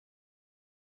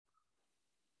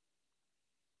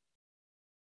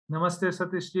Namaste,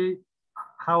 Satish ji.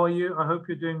 How are you? I hope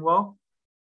you're doing well.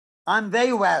 I'm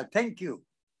very well, thank you.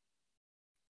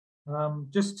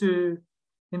 Just to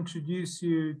introduce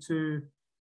you to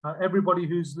everybody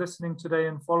who's listening today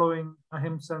and following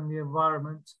Ahimsa and the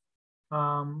environment,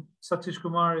 Satish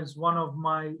Kumar is one of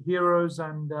my heroes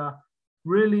and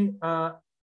really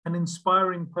an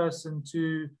inspiring person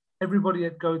to everybody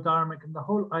at Go Dharmic, and the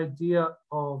whole idea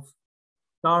of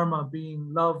Dharma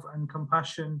being love and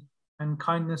compassion and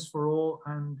kindness for all,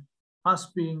 and us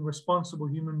being responsible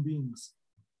human beings.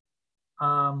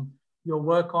 Your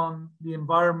work on the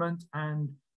environment and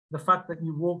the fact that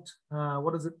you walked,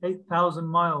 8,000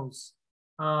 miles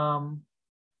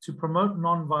to promote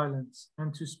nonviolence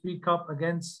and to speak up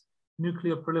against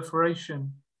nuclear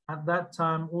proliferation. At that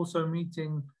time, also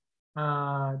meeting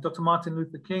Dr. Martin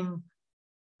Luther King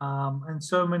and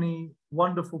so many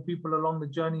wonderful people along the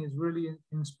journey is really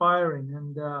inspiring.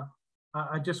 And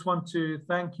I just want to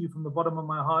thank you from the bottom of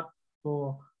my heart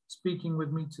for speaking with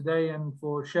me today and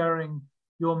for sharing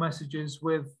your messages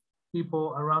with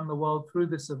people around the world through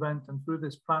this event and through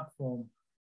this platform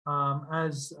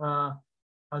as a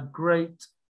great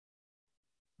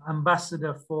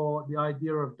ambassador for the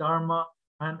idea of Dharma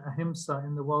and Ahimsa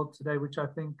in the world today, which I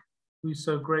think we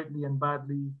so greatly and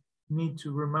badly need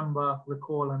to remember,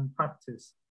 recall, and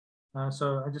practice.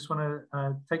 So I just want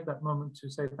to take that moment to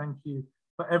say thank you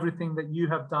for everything that you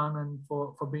have done and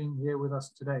for being here with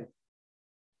us today.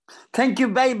 Thank you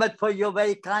very much for your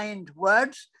very kind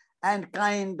words and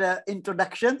kind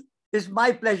introduction. It's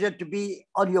my pleasure to be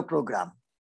on your program.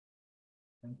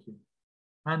 Thank you.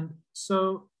 And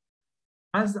so,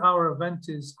 as our event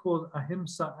is called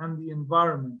Ahimsa and the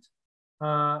environment,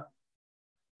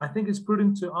 I think it's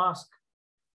prudent to ask,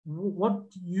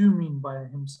 what do you mean by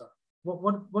Ahimsa?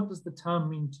 What does the term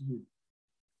mean to you?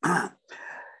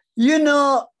 You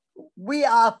know, we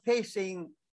are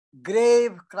facing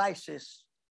grave crisis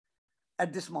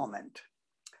at this moment.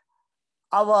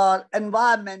 Our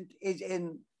environment is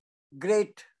in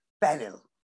great peril.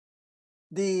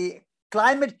 The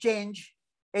climate change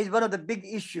is one of the big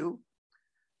issues,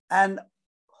 and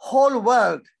whole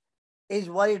world is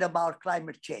worried about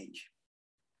climate change.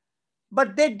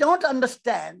 But they don't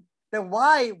understand that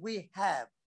why we have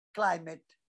climate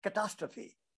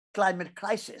catastrophe, climate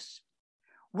crisis.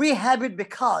 We have it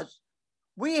because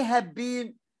we have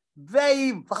been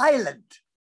very violent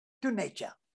to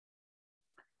nature.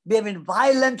 We have been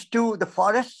violent to the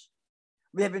forests.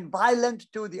 We have been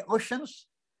violent to the oceans.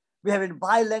 We have been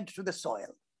violent to the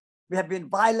soil. We have been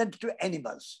violent to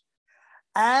animals.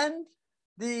 And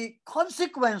the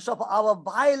consequence of our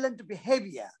violent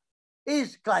behavior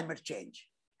is climate change.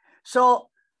 So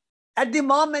at the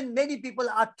moment, many people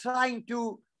are trying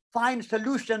to find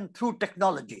solution through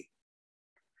technology.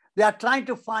 They are trying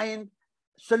to find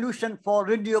solution for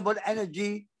renewable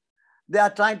energy. They are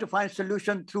trying to find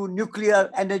solution through nuclear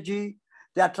energy.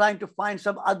 They are trying to find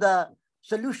some other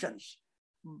solutions.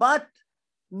 But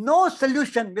no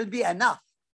solution will be enough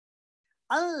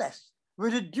unless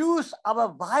we reduce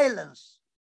our violence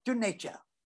to nature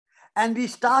and we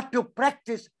start to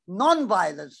practice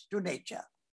non-violence to nature.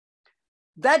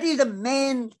 That is the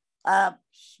main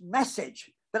message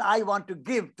that I want to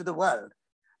give to the world,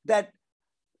 that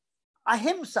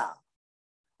Ahimsa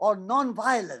or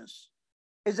non-violence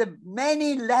is at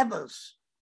many levels.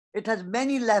 It has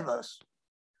many levels.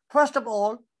 First of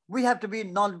all, we have to be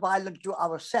non-violent to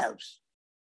ourselves.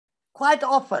 Quite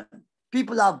often,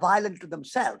 people are violent to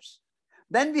themselves.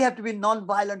 Then we have to be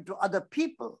non-violent to other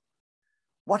people.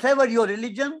 Whatever your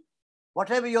religion,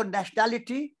 whatever your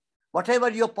nationality, whatever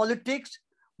your politics,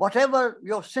 whatever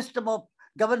your system of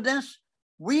governance,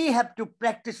 we have to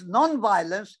practice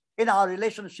non-violence in our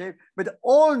relationship with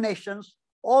all nations,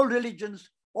 all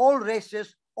religions, all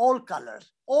races, all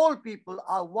colors. All people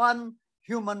are one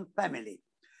human family.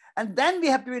 And then we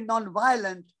have to be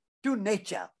non-violent to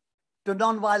nature, to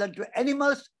non-violent to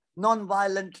animals,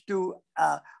 non-violent to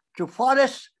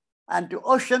forests and to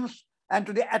oceans and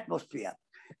to the atmosphere.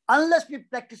 Unless we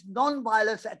practice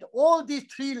non-violence at all these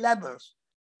three levels,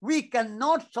 we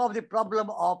cannot solve the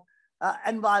problem of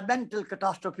environmental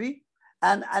catastrophe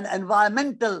and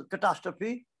environmental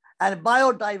catastrophe and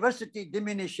biodiversity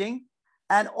diminishing,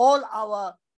 and all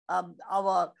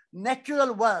our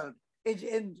natural world is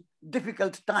in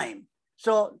difficult time.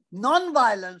 So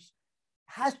non-violence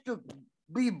has to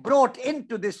be brought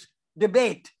into this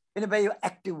debate in a very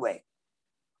active way.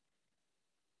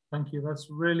 Thank you. That's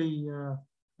really a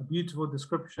beautiful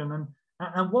description.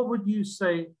 And what would you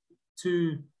say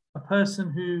to a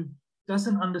person who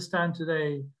doesn't understand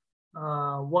today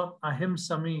what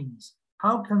Ahimsa means?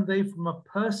 How can they, from a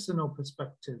personal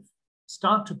perspective,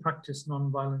 start to practice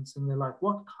non-violence in their life?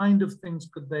 What kind of things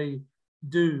could they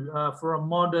do for a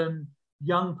modern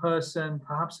young person,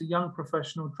 perhaps a young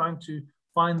professional trying to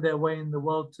find their way in the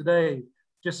world today,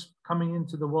 just coming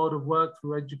into the world of work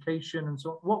through education and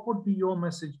so on? What would be your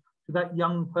message to that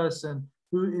young person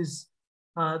who is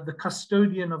the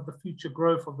custodian of the future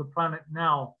growth of the planet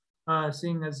now,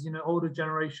 seeing as, you know, older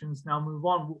generations now move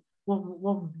on?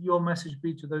 What would your message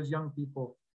be to those young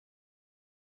people?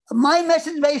 My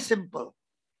message is very simple.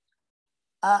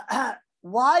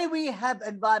 Why we have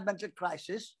environmental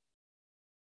crisis,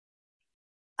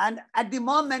 and at the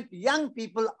moment, young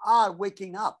people are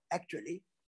waking up, actually.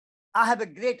 I have a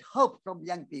great hope from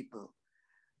young people.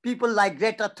 People like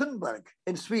Greta Thunberg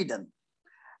in Sweden,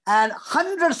 and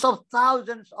hundreds of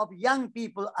thousands of young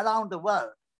people around the world,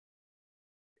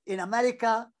 in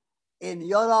America, in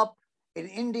Europe, in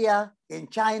India, in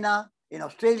China, in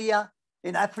Australia,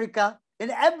 in Africa, in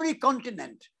every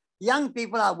continent, young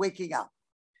people are waking up.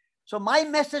 So my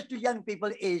message to young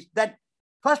people is that,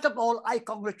 first of all, I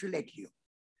congratulate you.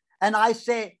 And I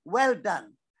say, well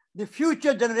done. The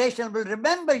future generation will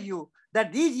remember you,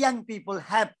 that these young people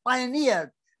have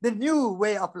pioneered the new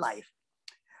way of life.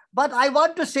 But I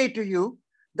want to say to you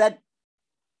that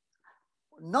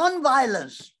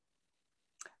non-violence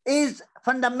is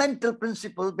fundamental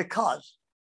principle, because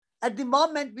at the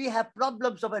moment we have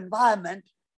problems of environment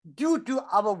due to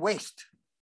our waste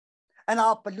and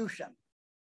our pollution.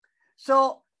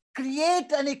 So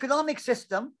create an economic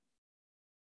system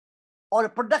or a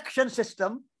production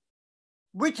system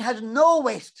which has no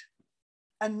waste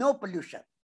and no pollution.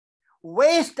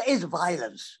 Waste is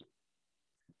violence.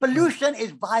 Pollution is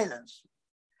violence.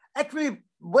 Actually,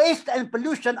 waste and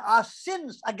pollution are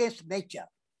sins against nature.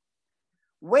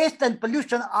 Waste and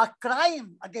pollution are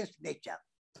crime against nature.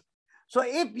 So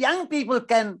if young people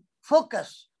can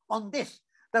focus on this,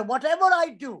 that whatever I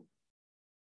do,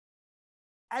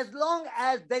 as long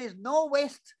as there is no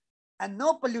waste and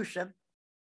no pollution,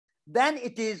 then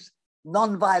it is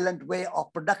non-violent way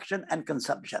of production and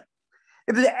consumption.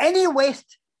 If there's any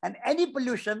waste and any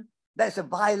pollution, there's a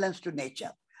violence to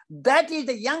nature. That is,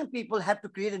 the young people have to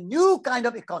create a new kind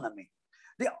of economy.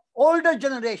 The older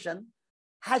generation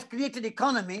has created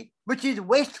economy which is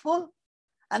wasteful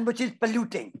and which is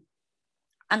polluting.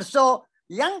 And so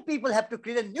young people have to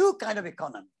create a new kind of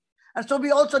economy. And so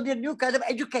we also need a new kind of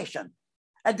education.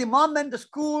 At the moment, the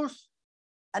schools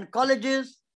and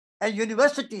colleges and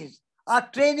universities are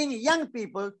training young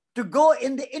people to go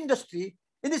in the industry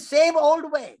in the same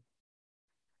old way.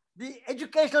 The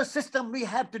educational system we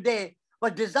have today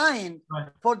was designed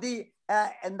for the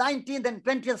 19th and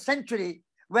 20th century,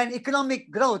 when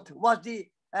economic growth was the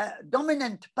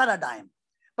dominant paradigm.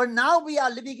 But now we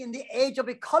are living in the age of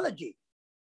ecology,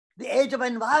 the age of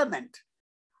environment.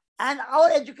 And our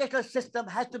educational system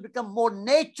has to become more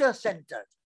nature-centered,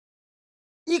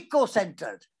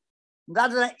 eco-centered,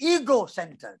 rather than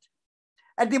ego-centered.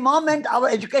 At the moment, our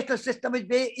educational system is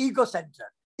very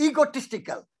ego-centered,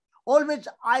 egotistical. Always,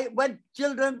 when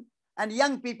children and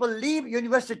young people leave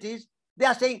universities, they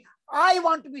are saying, I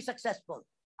want to be successful.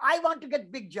 I want to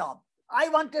get big job. I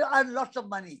want to earn lots of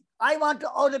money. I want to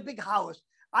own a big house.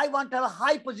 I want to have a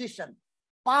high position,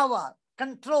 power,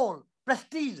 control,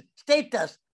 prestige,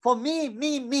 status for me,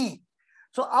 me, me.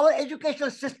 So our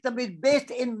educational system is based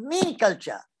in me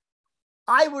culture.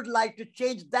 I would like to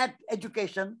change that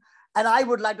education, and I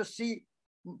would like to see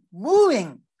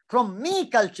moving from me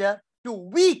culture to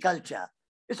we culture.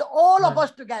 It's all of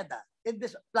us together in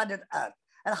this planet Earth,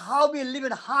 and how we live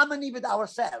in harmony with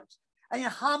ourselves and in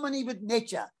harmony with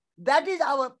nature. That is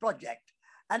our project.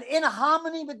 And in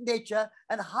harmony with nature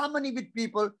and harmony with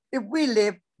people, if we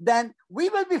live, then we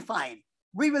will be fine.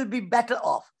 We will be better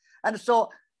off. And so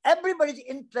everybody's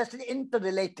interest is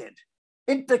interrelated,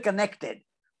 interconnected.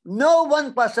 No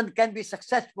one person can be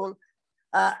successful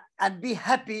and be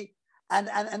happy and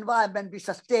an environment be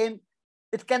sustained.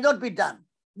 It cannot be done.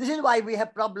 This is why we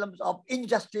have problems of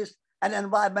injustice and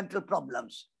environmental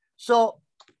problems. So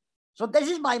this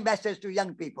is my message to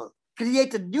young people.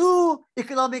 Create a new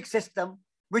economic system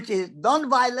which is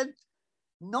non-violent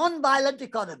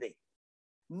economy,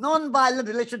 non-violent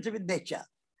relationship with nature,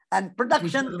 and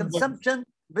production, consumption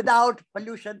without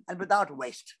pollution and without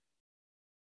waste.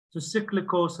 So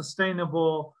cyclical,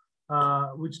 sustainable,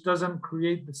 which doesn't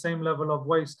create the same level of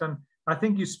waste. And I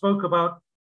think you spoke about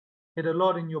it a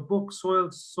lot in your book, Soil,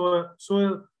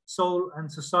 Soul,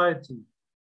 and Society.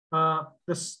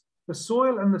 The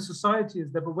soil and the society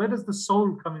is there, but where does the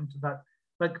soul come into that?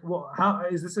 Like, how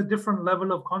is this a different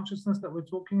level of consciousness that we're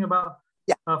talking about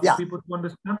for people to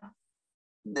understand?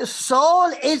 The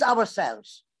soul is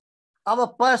ourselves, our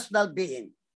personal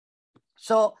being.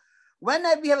 So when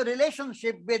we have a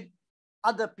relationship with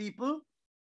other people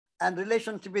and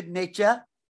relationship with nature,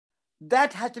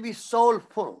 that has to be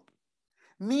soulful,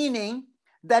 meaning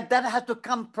that has to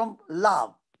come from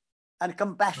love and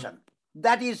compassion.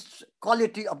 That is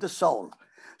quality of the soul.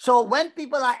 So when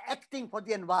people are acting for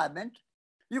the environment,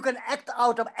 you can act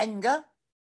out of anger,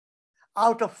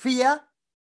 out of fear,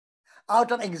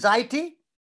 out of anxiety.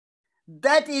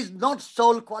 That is not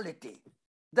soul quality.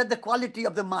 That's the quality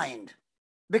of the mind.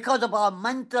 Because of our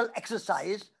mental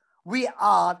exercise, we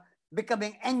are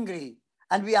becoming angry,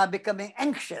 and we are becoming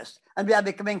anxious, and we are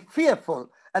becoming fearful,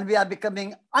 and we are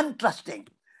becoming untrusting.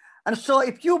 And so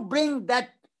if you bring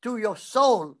that to your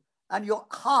soul and your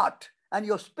heart and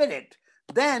your spirit,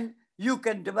 then you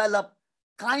can develop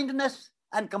kindness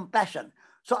and compassion.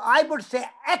 So I would say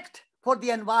act for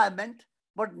the environment,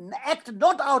 but act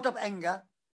not out of anger,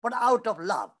 but out of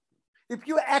love. If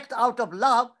you act out of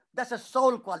love, that's a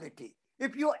soul quality.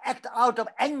 If you act out of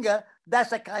anger,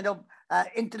 that's a kind of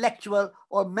intellectual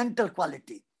or mental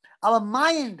quality. Our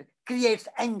mind creates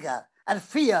anger and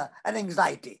fear and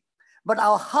anxiety, but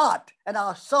our heart and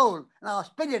our soul and our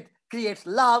spirit creates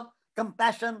love,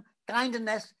 compassion,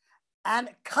 kindness, and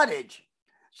courage.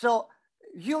 So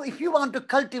if you want to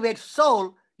cultivate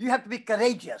soul, you have to be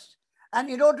courageous. And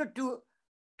in order to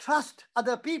trust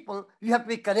other people, you have to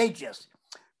be courageous.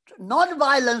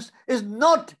 Non-violence is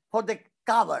not for the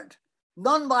coward.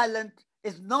 Non-violence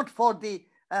is not for the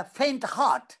faint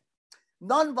heart.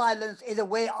 Non-violence is a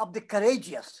way of the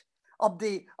courageous, of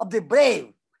the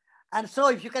brave. And so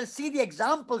if you can see the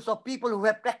examples of people who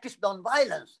have practiced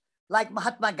non-violence, like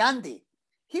Mahatma Gandhi,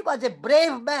 he was a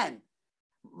brave man.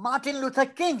 Martin Luther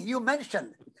King, you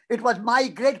mentioned, it was my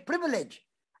great privilege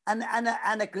and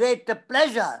a great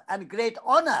pleasure and great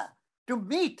honor to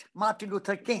meet Martin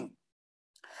Luther King.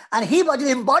 And he was an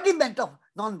embodiment of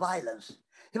non-violence.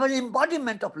 He was an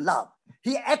embodiment of love.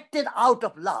 He acted out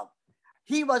of love.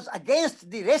 He was against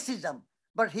the racism,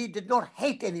 but he did not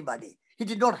hate anybody. He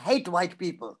did not hate white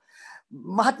people.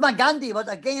 Mahatma Gandhi was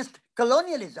against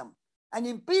colonialism and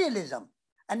imperialism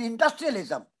and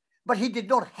industrialism, but he did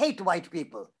not hate white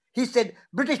people. He said,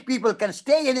 British people can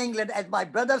stay in England as my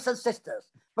brothers and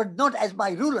sisters, but not as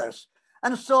my rulers.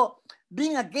 And so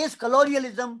being against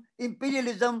colonialism,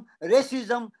 imperialism,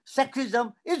 racism,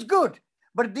 sexism is good,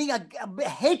 but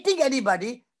hating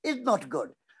anybody is not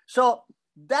good. So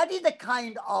that is the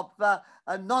kind of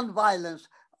non-violence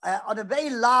on a very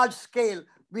large scale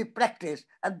we practice,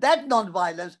 and that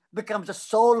non-violence becomes a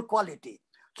soul quality.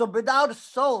 So without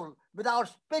soul, without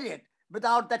spirit,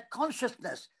 without that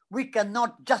consciousness, we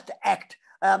cannot just act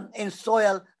in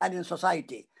soil and in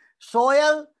society.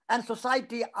 Soil and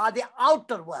society are the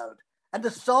outer world, and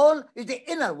the soul is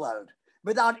the inner world.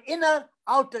 Without inner,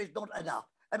 outer is not enough.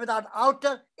 And without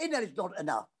outer, inner is not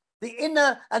enough. The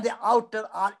inner and the outer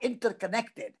are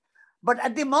interconnected. But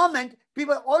at the moment,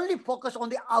 people only focus on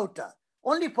the outer,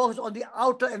 only focus on the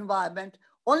outer environment,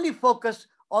 only focus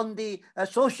on the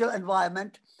social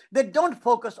environment. They don't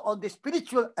focus on the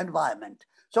spiritual environment.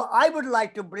 So I would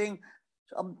like to bring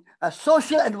a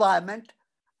social environment,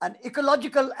 an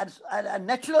ecological and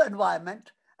natural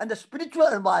environment, and the spiritual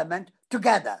environment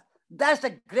together. That's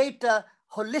a greater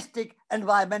holistic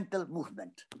environmental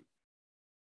movement.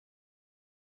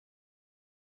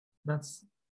 That's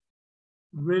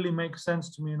really makes sense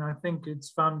to me, and I think it's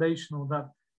foundational that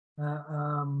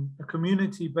a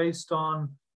community based on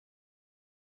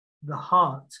the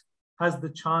heart has the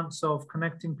chance of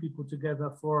connecting people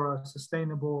together for a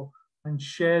sustainable and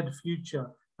shared future,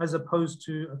 as opposed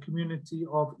to a community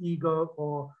of ego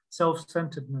or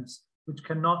self-centeredness, which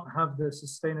cannot have the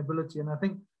sustainability. And I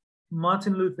think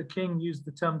Martin Luther King used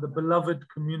the term the beloved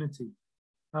community,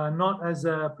 not as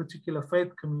a particular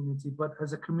faith community, but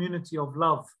as a community of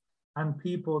love and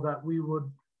people that we would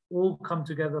all come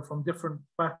together from different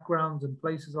backgrounds and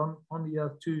places on the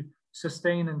earth to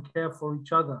sustain and care for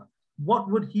each other. What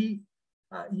would he,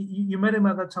 you met him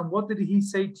at that time, what did he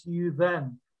say to you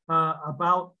then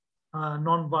about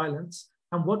non-violence?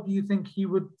 And what do you think he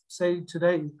would say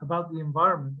today about the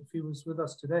environment if he was with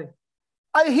us today?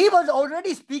 He was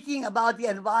already speaking about the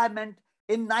environment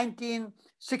in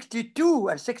 1962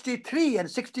 and 63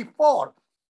 and 64.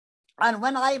 And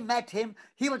when I met him,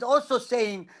 he was also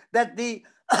saying that the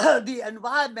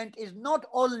environment is not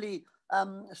only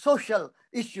social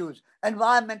issues.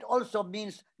 Environment also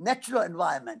means natural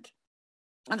environment.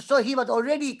 And so he was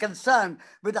already concerned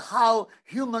with how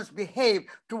humans behave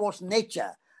towards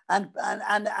nature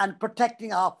and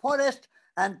protecting our forest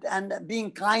and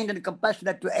being kind and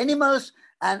compassionate to animals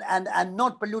and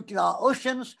not polluting our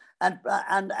oceans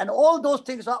and all those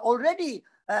things are already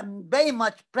very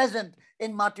much present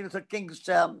in Martin Luther King's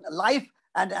life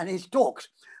and his talks.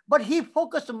 But he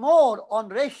focused more on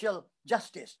racial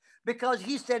justice, because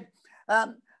he said,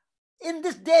 in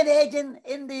this day and age,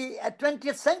 in the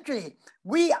 20th century,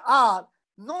 we are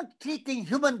not treating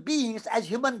human beings as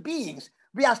human beings.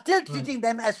 We are still treating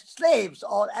them as slaves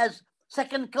or as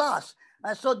second class.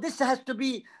 So this has to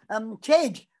be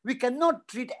changed. We cannot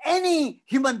treat any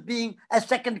human being as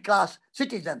second class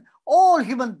citizen. All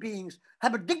human beings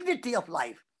have a dignity of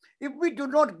life. If we do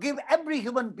not give every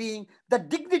human being the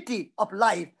dignity of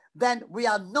life, then we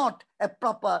are not a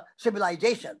proper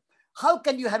civilization. How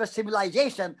can you have a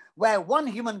civilization where one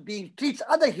human being treats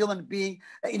other human being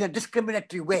in a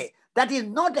discriminatory way? That is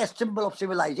not a symbol of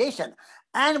civilization.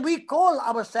 And we call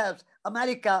ourselves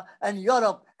America and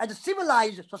Europe as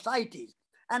civilized societies.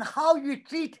 And how you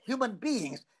treat human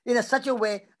beings in such a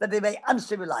way that they're very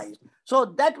uncivilized. So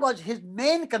that was his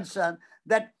main concern,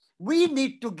 that we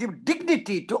need to give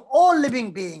dignity to all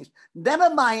living beings,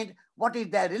 never mind what is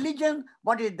their religion,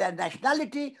 what is their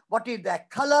nationality, what is their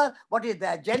color, what is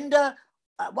their gender,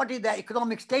 what is their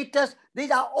economic status.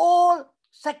 These are all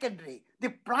secondary. The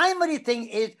primary thing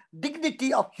is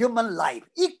dignity of human life,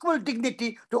 equal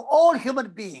dignity to all human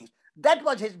beings. That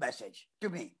was his message to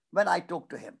me when I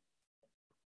talked to him.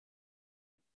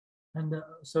 And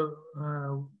so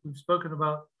we've spoken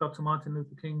about Dr. Martin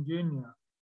Luther King Jr.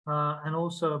 And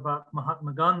also about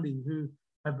Mahatma Gandhi, who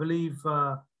I believe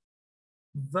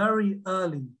very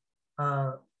early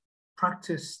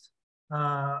practiced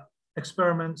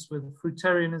experiments with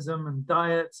fruitarianism and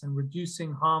diets and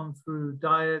reducing harm through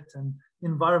diet and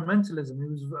environmentalism. He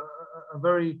was a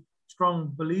very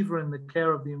strong believer in the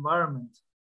care of the environment.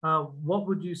 What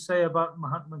would you say about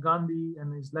Mahatma Gandhi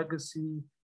and his legacy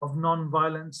of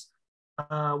non-violence,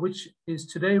 which is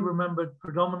today remembered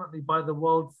predominantly by the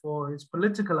world for his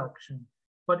political action,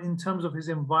 but in terms of his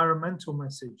environmental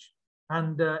message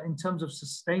and in terms of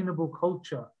sustainable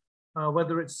culture,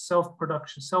 whether it's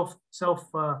self-production,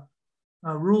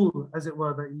 rule, as it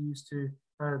were, that he used to,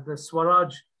 the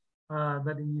Swaraj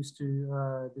that he used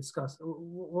to discuss.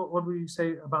 What would you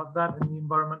say about that in the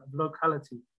environment of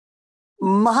locality?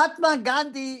 Mahatma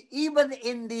Gandhi, even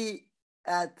in the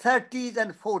 30s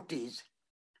and 40s,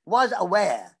 was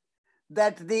aware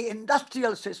that the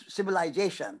industrial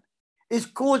civilization is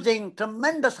causing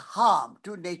tremendous harm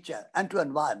to nature and to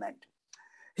environment.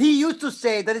 He used to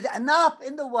say there is enough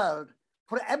in the world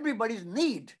for everybody's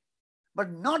need,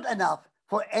 but not enough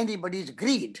for anybody's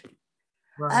greed.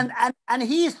 Right. And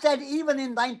he said even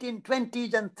in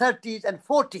 1920s and 30s and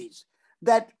 40s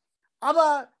that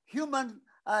our human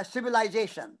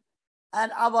civilization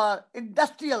and our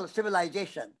industrial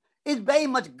civilization is very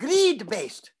much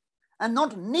greed-based and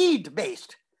not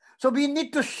need-based. So we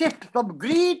need to shift from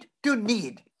greed to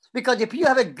need, because if you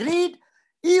have a greed,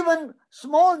 even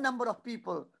small number of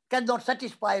people cannot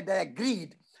satisfy their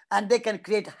greed and they can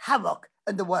create havoc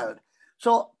in the world.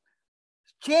 So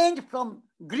change from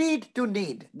greed to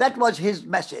need. That was his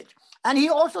message. And he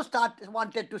also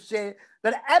wanted to say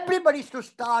that everybody should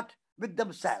start with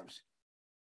themselves.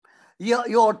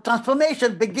 Your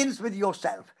transformation begins with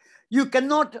yourself. You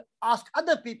cannot ask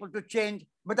other people to change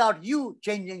without you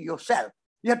changing yourself.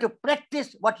 You have to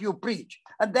practice what you preach.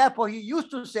 And therefore, he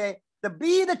used to say,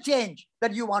 be the change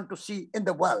that you want to see in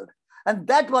the world. And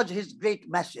that was his great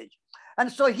message.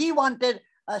 And so he wanted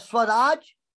Swaraj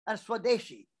and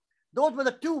Swadeshi. Those were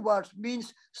the two words,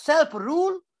 means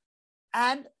self-rule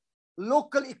and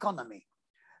local economy.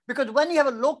 Because when you have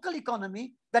a local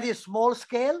economy that is small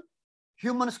scale,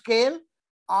 human scale,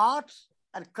 arts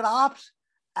and crafts,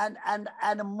 and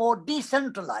more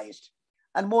decentralized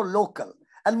and more local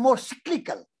and more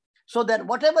cyclical, so that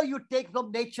whatever you take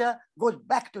from nature goes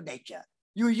back to nature.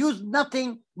 You use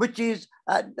nothing which is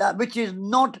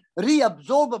not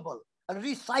reabsorbable and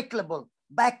recyclable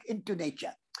back into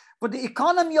nature. But the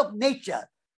economy of nature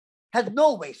has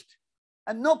no waste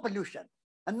and no pollution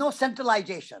and no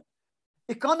centralization.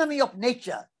 Economy of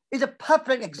nature is a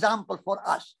perfect example for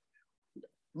us.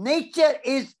 Nature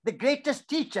is the greatest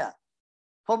teacher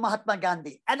for Mahatma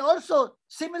Gandhi. And also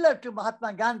similar to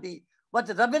Mahatma Gandhi was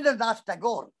Rabindranath Dass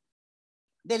Tagore.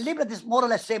 They lived at this more or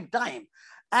less same time.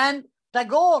 And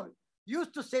Tagore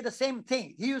used to say the same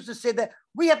thing. He used to say that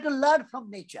we have to learn from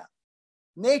nature.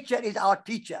 Nature is our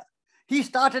teacher. He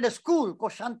started a school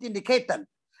called Shanti Niketan.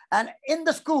 And in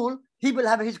the school, he will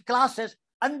have his classes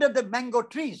under the mango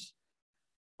trees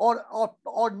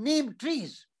or neem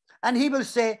trees. And he will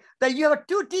say that you have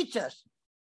two teachers.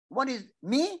 One is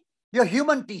me, your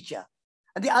human teacher.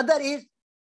 And the other is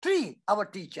tree, our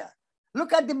teacher.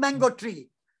 Look at the mango tree.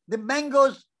 The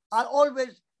mangoes are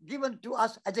always given to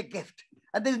us as a gift.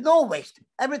 and there's no waste.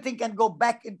 Everything can go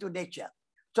back into nature.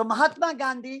 So Mahatma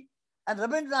Gandhi and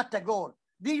Rabindranath Tagore,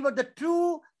 these were the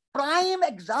two prime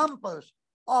examples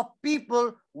of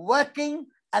people working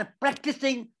and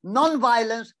practicing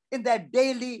non-violence in their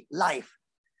daily life.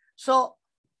 So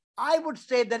I would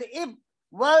say that if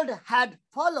world had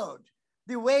followed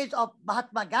the ways of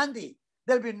Mahatma Gandhi,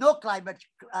 there'll be no climate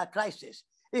crisis.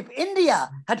 If India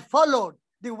had followed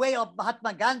the way of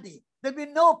Mahatma Gandhi, there'll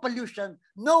be no pollution,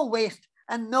 no waste,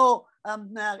 and no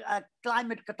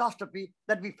climate catastrophe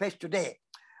that we face today.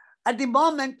 At the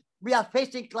moment, we are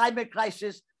facing climate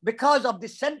crisis because of the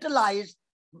centralized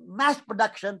mass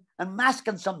production and mass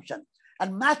consumption.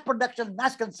 And mass production,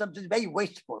 mass consumption is very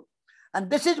wasteful. And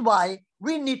this is why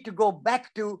we need to go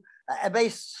back to a very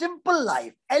simple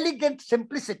life, elegant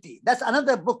simplicity. That's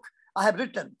another book I have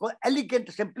written called Elegant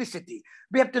Simplicity.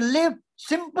 We have to live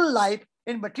simple life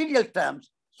in material terms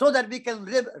so that we can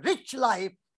live rich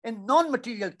life in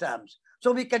non-material terms.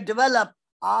 So we can develop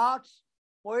arts,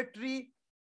 poetry,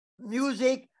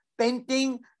 music,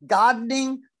 painting,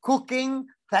 gardening, cooking,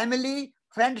 family,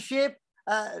 friendship,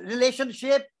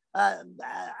 relationship,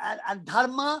 and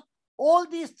dharma. All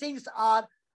these things are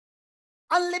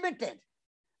unlimited.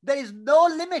 There is no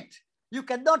limit. You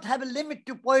cannot have a limit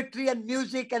to poetry and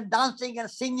music and dancing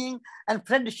and singing and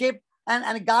friendship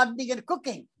and gardening and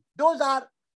cooking. Those are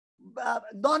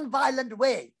non-violent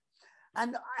way.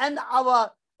 And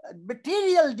our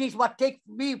material needs, what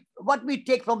we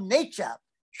take from nature,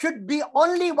 should be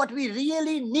only what we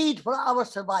really need for our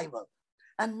survival,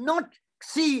 and not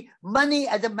see money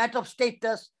as a matter of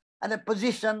status and a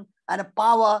position and a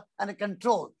power and a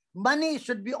control. Money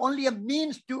should be only a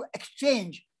means to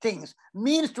exchange things,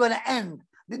 means to an end,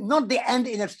 not the end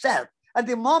in itself. At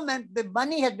the moment, the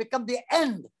money has become the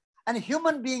end, and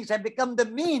human beings have become the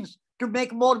means to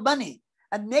make more money,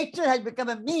 and nature has become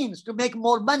a means to make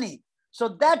more money. So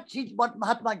that is what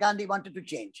Mahatma Gandhi wanted to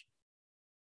change.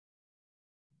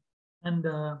 And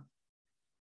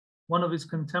one of his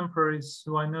contemporaries,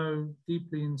 who I know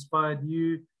deeply inspired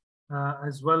you,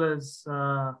 as well as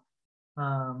our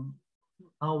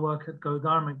work at Go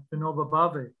Dharmic, Vinoba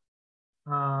Bhave,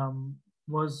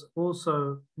 was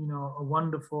also, a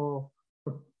wonderful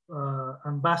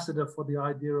ambassador for the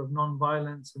idea of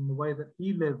non-violence and the way that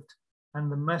he lived,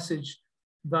 and the message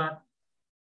that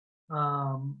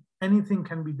anything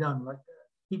can be done. Like,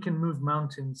 he can move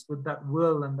mountains with that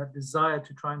will and that desire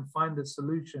to try and find a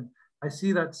solution. I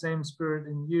see that same spirit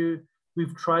in you.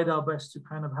 We've tried our best to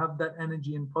kind of have that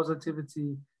energy and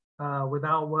positivity with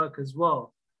our work as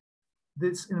well.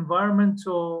 This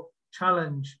environmental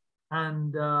challenge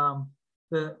and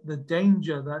the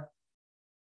danger that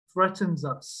threatens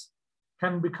us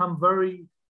can become very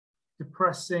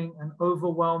depressing and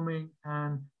overwhelming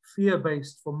and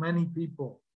fear-based for many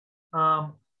people.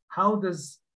 How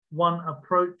does one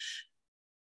approach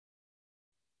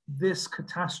this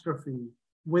catastrophe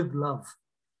with love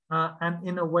and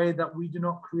in a way that we do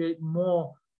not create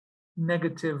more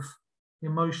negative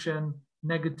emotion,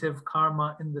 negative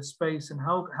karma in the space? And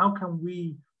how can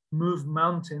we move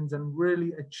mountains and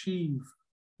really achieve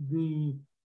the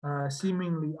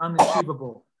seemingly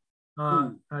unachievable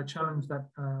challenge that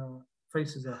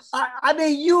faces us? I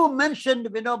mean, you mentioned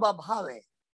Vinoba Bhave.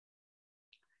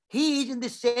 He is in the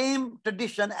same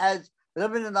tradition as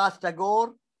Rabindranath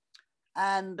Tagore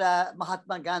and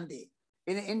Mahatma Gandhi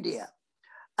in India.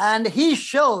 And he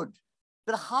showed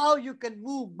that how you can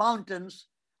move mountains,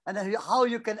 and how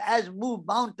you can, as move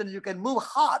mountains, you can move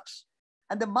hearts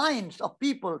and the minds of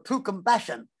people through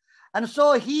compassion. And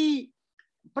so he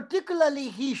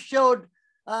showed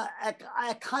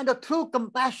a kind of, through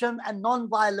compassion and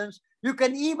non-violence, you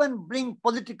can even bring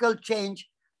political change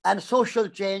and social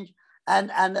change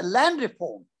and land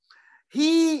reform.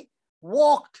 He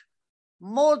walked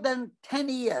more than 10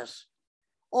 years,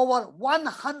 over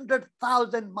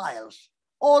 100,000 miles,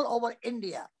 all over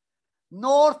India,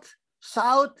 north,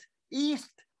 south,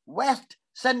 east, west,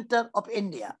 center of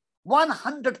India,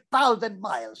 100,000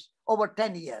 miles over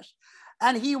 10 years.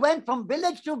 And he went from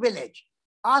village to village,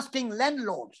 asking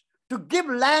landlords to give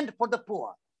land for the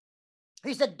poor.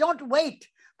 He said, don't wait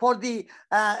for the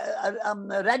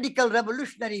radical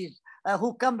revolutionaries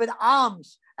who come with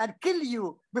arms and kill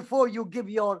you before you give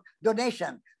your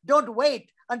donation. Don't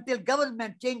wait until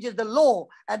government changes the law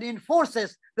and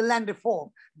enforces the land reform.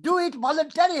 Do it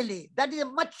voluntarily. That is a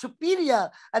much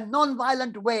superior and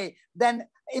non-violent way than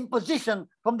imposition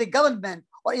from the government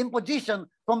or imposition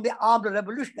from the armed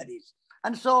revolutionaries.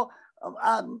 And so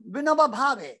Vinoba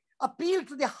Bhave appealed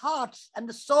to the hearts and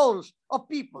the souls of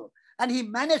people, and he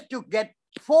managed to get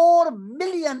 4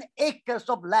 million acres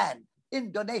of land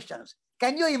in donations.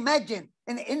 Can you imagine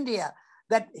in India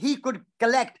that he could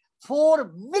collect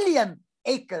 4 million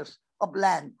acres of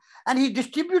land, and he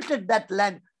distributed that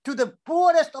land to the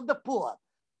poorest of the poor,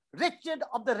 wretched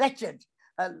of the wretched,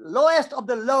 lowest of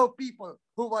the low people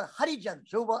who were Harijans,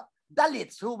 who were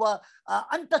Dalits, who were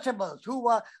untouchables, who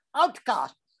were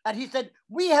outcasts. And he said,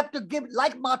 we have to give,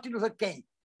 like Martin Luther King,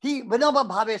 Vinoba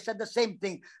Bhave said the same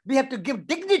thing. We have to give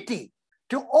dignity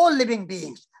to all living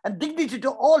beings and dignity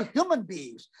to all human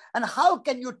beings. And how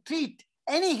can you treat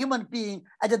any human being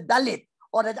as a Dalit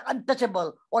or as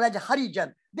untouchable or as a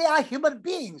Harijan? They are human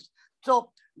beings.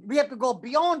 So we have to go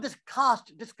beyond this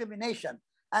caste discrimination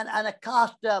and a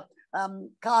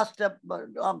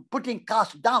putting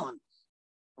caste down.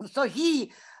 So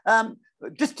he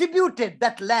distributed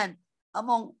that land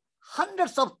among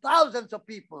hundreds of thousands of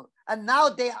people, and now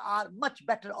they are much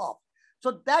better off.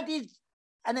 So that is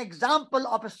an example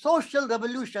of a social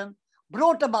revolution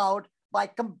brought about by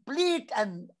complete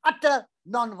and utter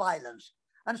non-violence.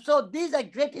 And so these are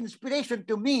great inspiration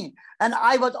to me. And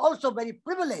I was also very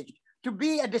privileged to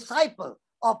be a disciple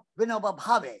of Vinoba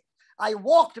Bhave. I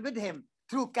walked with him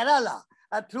through Kerala,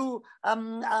 through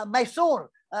Mysore,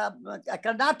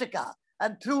 Karnataka,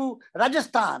 and through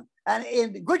Rajasthan, and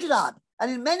in Gujarat,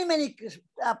 and in many, many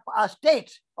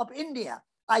states of India.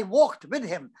 I walked with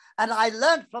him and I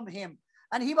learned from him.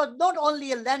 And he was not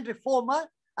only a land reformer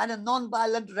and a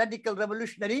non-violent radical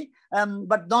revolutionary,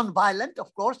 but non-violent,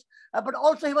 of course, but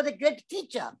also he was a great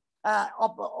teacher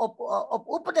of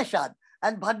Upanishad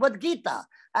and Bhagavad Gita.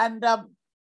 And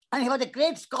he was a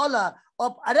great scholar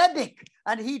of Arabic,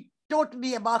 and he taught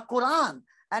me about Quran.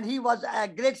 And he was a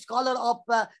great scholar of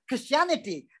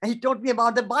Christianity, and he taught me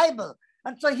about the Bible.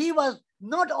 And so he was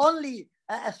not only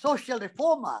a social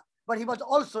reformer, but he was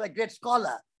also a great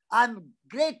scholar. I'm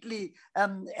greatly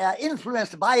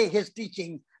influenced by his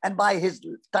teaching and by his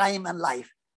time and life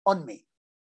on me.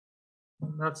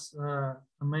 That's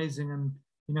amazing. And,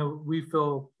 you know,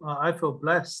 I feel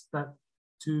blessed that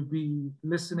to be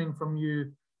listening from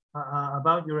you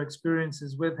about your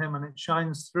experiences with him, and it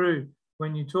shines through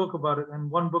when you talk about it. And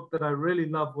one book that I really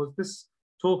loved was this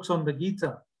Talks on the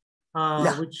Gita,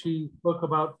 which he spoke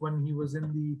about when he was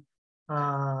in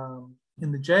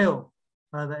the jail,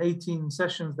 the 18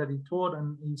 sessions that he taught,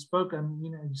 and he spoke, and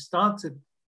you know, he started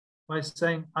by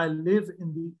saying, I live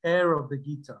in the air of the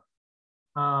Gita.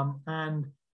 And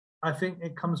I think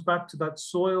it comes back to that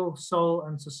soil, soul,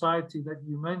 and society that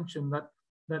you mentioned,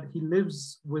 that he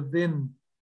lives within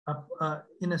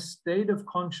in a state of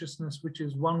consciousness which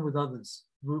is one with others,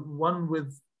 one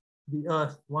with the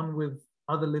earth, one with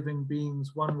other living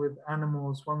beings, one with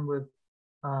animals, one with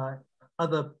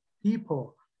other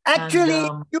people. Actually,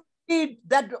 you need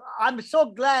that. I'm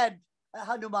so glad,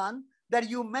 Hanuman, that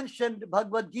you mentioned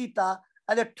Bhagavad Gita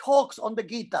and the talks on the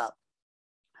Gita.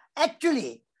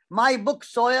 Actually, my book,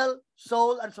 Soil,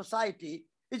 Soul, and Society,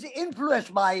 is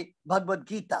influenced by Bhagavad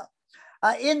Gita.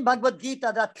 In Bhagavad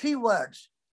Gita, there are 3 words: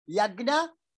 Yagna,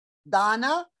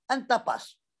 Dana, and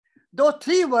Tapas. Those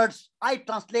 3 words I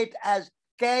translate as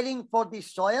caring for the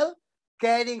soil,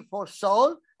 caring for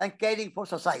soul, and caring for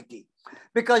society.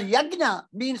 Because Yagna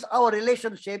means our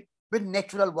relationship with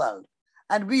natural world.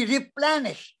 And we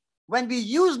replenish. When we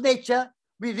use nature,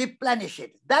 we replenish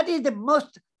it. That is the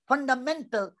most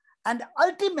fundamental and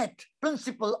ultimate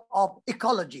principle of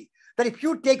ecology. That if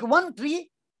you take 1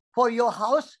 tree for your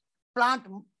house, plant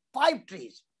 5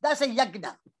 trees. That's a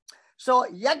yagna. So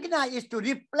yagna is to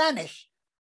replenish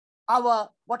our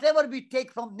whatever we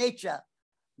take from nature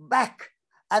back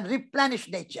and replenish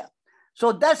nature.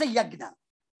 So that's a yagna.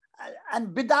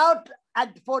 And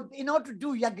in order to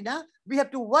do yagna, we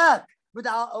have to work with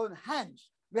our own hands.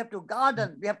 We have to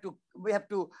garden. We have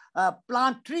to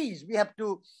plant trees. We have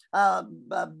to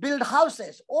build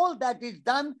houses. All that is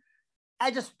done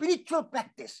as a spiritual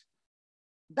practice.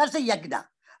 That's a yagna.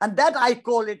 And that I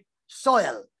call it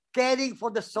soil, caring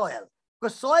for the soil.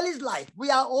 Because soil is life.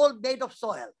 We are all made of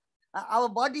soil. Our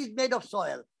body is made of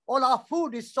soil. All our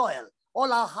food is soil.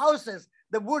 All our houses,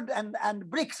 the wood and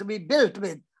bricks we built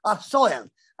with are soil.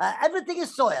 Everything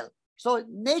is soil. So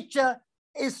nature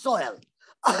is soil.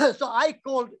 So I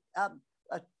call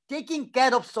taking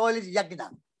care of soil is yagna.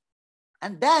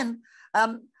 And then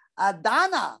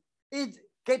dana is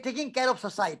taking care of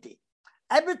society.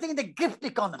 Everything in the gift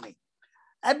economy.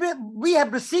 We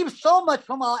have received so much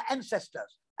from our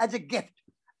ancestors as a gift.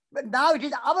 But now it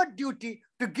is our duty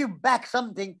to give back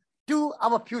something to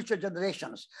our future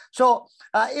generations. So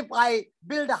if I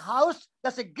build a house,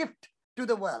 that's a gift to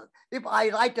the world. If I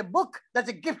write a book, that's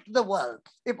a gift to the world.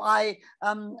 If I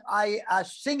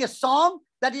sing a song,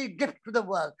 that is a gift to the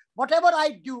world. Whatever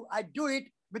I do it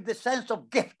with the sense of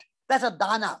gift. That's a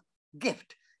dana,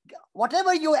 gift.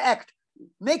 Whatever you act,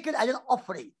 make it as an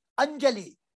offering,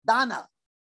 anjali, dana,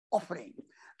 offering.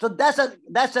 So that's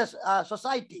a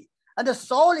society. And the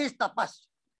soul is tapas.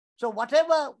 So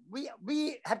whatever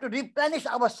we have to replenish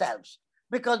ourselves,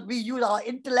 because we use our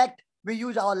intellect, we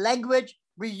use our language,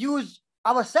 we use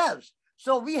ourselves.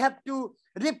 So we have to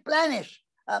replenish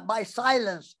by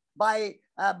silence, by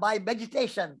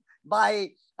meditation,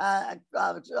 by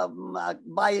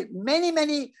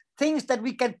many things that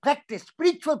we can practice,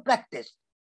 spiritual practice.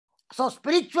 So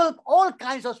all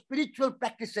kinds of spiritual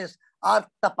practices are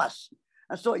tapas.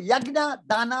 And so yagna,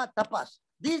 dana, tapas.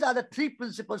 These are the three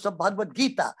principles of Bhagavad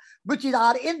Gita, which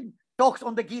are in talks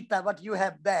on the Gita, what you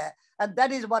have there. And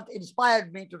that is what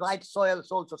inspired me to write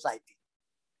Soul Society.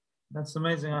 That's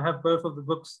amazing. I have both of the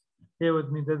books here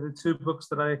with me. They're the two books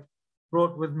that I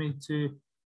brought with me to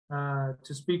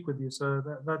speak with you. So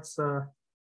that's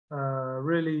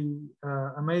really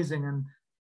amazing.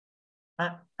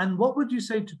 And what would you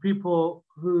say to people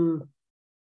who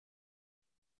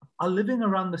are living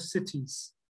around the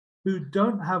cities, who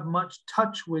don't have much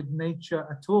touch with nature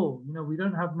at all? You know, we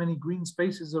don't have many green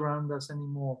spaces around us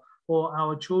anymore, or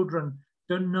our children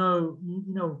don't know,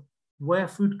 you know, where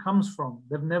food comes from.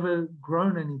 They've never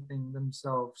grown anything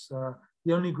themselves.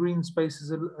 The only green space is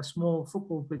a small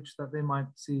football pitch that they might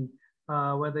see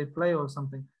where they play or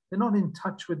something. They're not in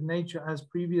touch with nature as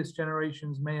previous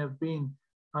generations may have been,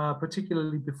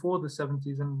 particularly before the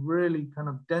 70s, and really kind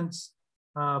of dense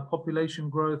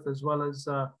population growth as well as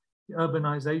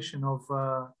urbanization of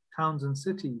towns and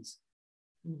cities.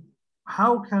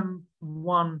 How can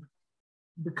one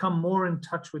become more in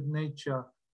touch with nature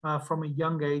from a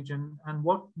young age, and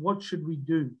what should we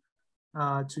do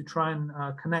to try and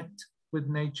connect with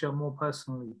nature more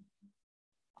personally?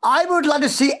 I would like to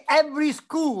see every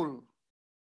school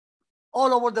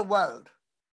all over the world,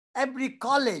 every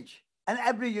college and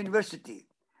every university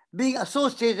being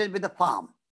associated with the farm.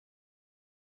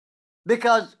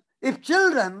 Because if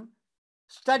children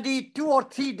study 2 or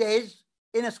 3 days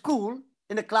in a school,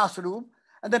 in a classroom,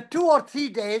 and then 2 or 3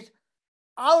 days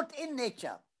out in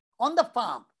nature, on the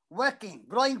farm, working,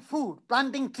 growing food,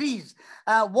 planting trees,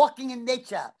 walking in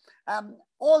nature,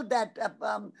 all that,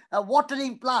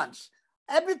 watering plants,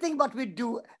 everything what we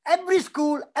do, every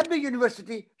school, every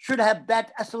university should have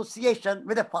that association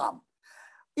with a farm.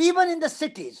 Even in the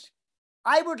cities,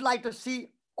 I would like to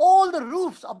see all the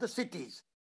roofs of the cities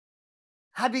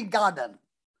having garden.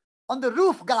 On the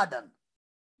roof garden,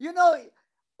 you know,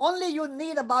 only you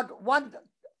need about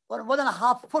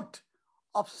 1.5 foot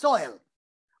of soil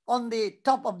on the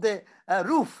top of the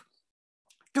roof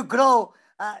to grow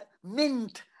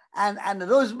mint and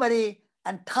rosemary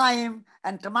and thyme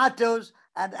and tomatoes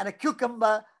and a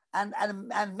cucumber and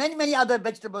many other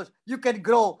vegetables you can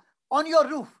grow on your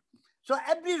roof. So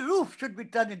every roof should be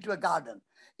turned into a garden.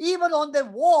 Even on the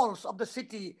walls of the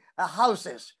city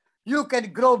houses, you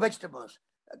can grow vegetables,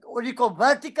 what you call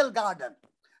vertical garden.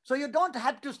 So you don't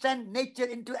have to send nature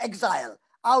into exile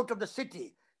out of the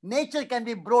city. Nature can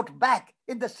be brought back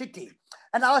in the city.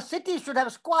 And our city should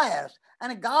have squares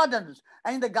and gardens.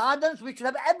 And in the gardens, we should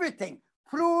have everything.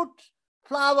 Fruits,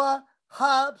 flower,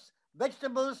 herbs,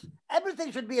 vegetables,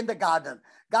 everything should be in the garden.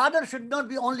 Garden should not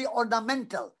be only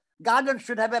ornamental. Garden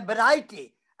should have a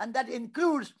variety. And that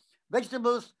includes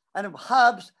vegetables and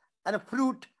herbs and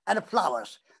fruit and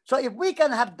flowers. So if we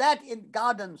can have that in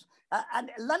gardens,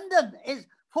 and London is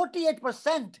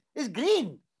 48% is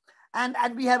green. And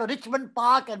we have a Richmond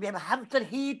Park, and we have a Hampstead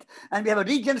Heath, and we have a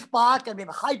Regent's Park, and we have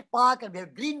a Hyde Park, and we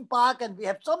have Green Park, and we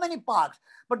have so many parks.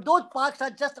 But those parks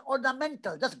are just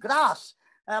ornamental, just grass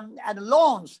and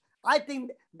lawns. I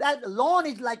think that lawn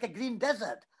is like a green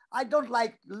desert. I don't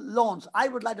like lawns. I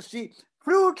would like to see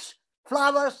fruits,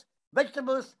 flowers,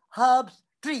 vegetables, herbs,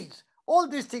 trees. All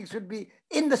these things should be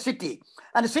in the city.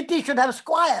 And the city should have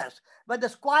squares, but the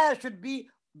square should be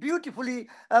beautifully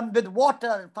with water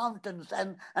and fountains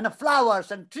and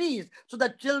flowers and trees, so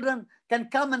that children can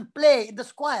come and play in the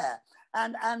square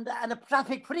and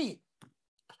traffic free.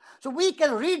 So we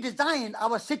can redesign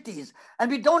our cities,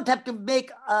 and we don't have to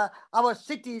make our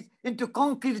cities into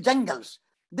concrete jungles.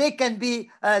 They can be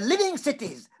living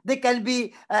cities. They can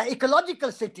be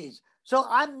ecological cities. So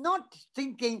I'm not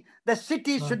thinking that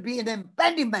cities should be an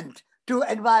impediment to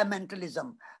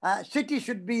environmentalism. Cities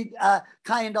should be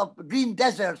kind of green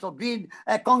deserts or green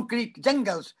concrete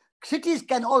jungles. Cities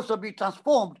can also be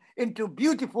transformed into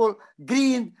beautiful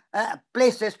green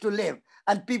places to live,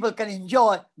 and people can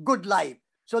enjoy good life.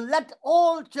 So let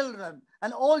all children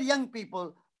and all young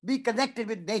people be connected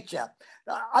with nature.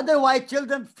 Otherwise,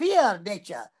 children fear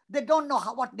nature. They don't know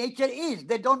what nature is.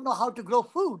 They don't know how to grow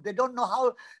food. They don't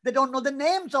know the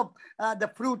names of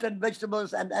the fruit and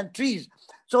vegetables and trees.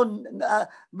 So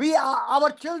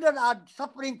our children are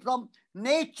suffering from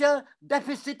nature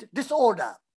deficit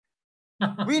disorder.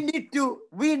 We need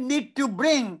to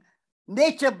bring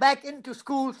nature back into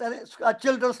schools and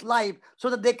children's life so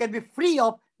that they can be free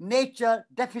of nature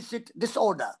deficit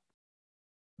disorder.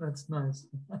 That's nice.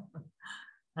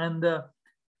 And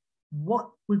what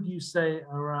would you say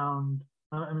around,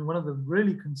 I mean, one of the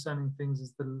really concerning things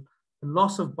is the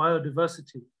loss of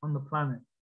biodiversity on the planet.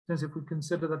 Since if we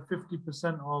consider that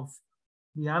 50% of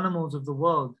the animals of the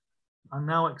world are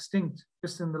now extinct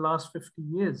just in the last 50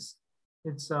 years,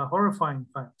 it's a horrifying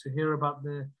fact to hear about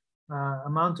the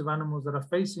amount of animals that are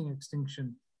facing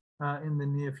extinction in the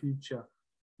near future.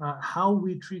 How are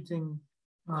we treating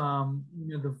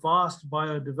the vast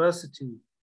biodiversity,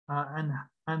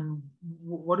 and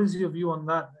what is your view on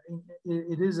that?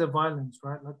 It is a violence,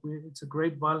 right? Like it's a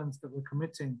great violence that we're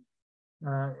committing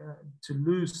to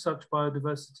lose such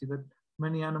biodiversity that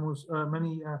many animals,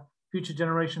 many future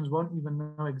generations won't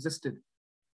even know existed.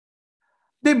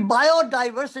 The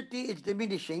biodiversity is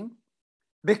diminishing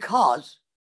because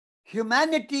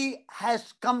humanity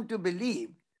has come to believe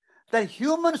that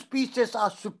human species are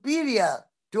superior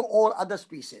to all other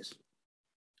species.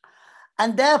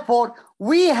 And therefore,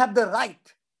 we have the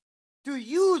right to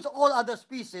use all other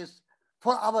species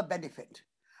for our benefit,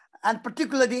 and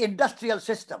particularly the industrial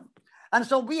system. And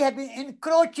so we have been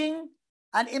encroaching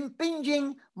and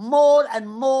impinging more and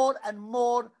more and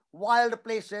more wild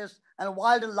places and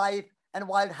wildlife and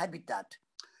wild habitat.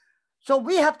 So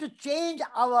we have to change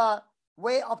our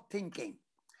way of thinking.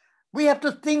 We have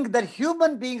to think that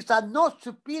human beings are not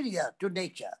superior to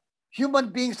nature.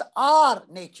 Human beings are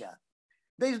nature.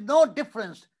 There is no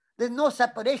difference. There is no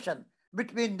separation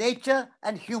between nature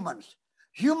and humans.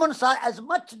 Humans are as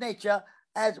much nature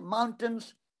as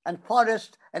mountains and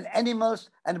forests and animals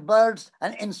and birds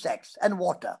and insects and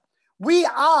water. We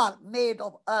are made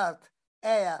of earth,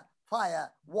 air,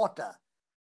 fire, water,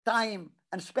 time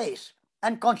and space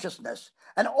and consciousness.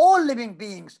 And all living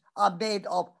beings are made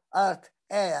of earth,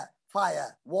 air,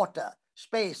 fire, water,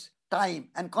 space, time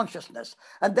and consciousness.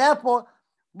 And therefore,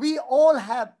 we all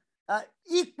have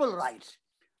equal rights.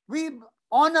 We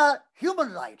honor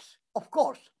human rights, of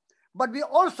course, but we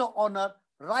also honor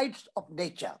rights of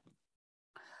nature.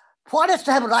 Forests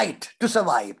have right to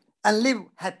survive and live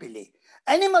happily.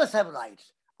 Animals have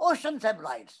rights. Oceans have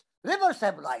rights. Rivers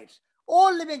have rights.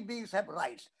 All living beings have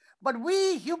rights. But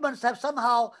we humans have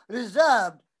somehow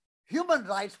reserved human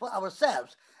rights for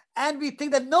ourselves. And we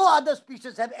think that no other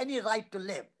species have any right to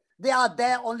live. They are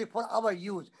there only for our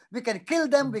use. We can kill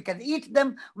them, we can eat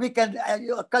them, we can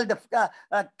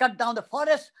cut down the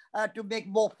forest to make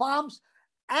more farms.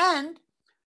 And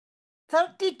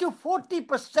 30 to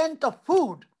 40% of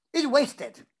food is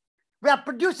wasted. We are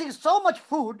producing so much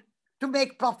food to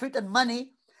make profit and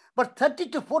money, but 30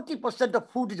 to 40%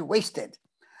 of food is wasted.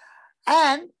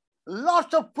 And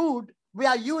lots of food we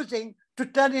are using to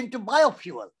turn into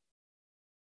biofuel.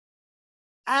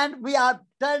 And we are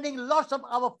turning lots of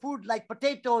our food like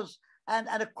potatoes and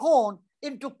a corn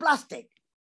into plastic.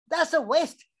 That's a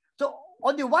waste. So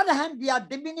on the one hand, we are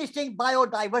diminishing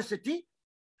biodiversity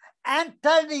and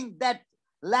turning that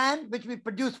land which we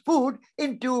produce food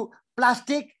into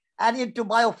plastic and into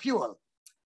biofuel.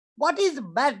 What is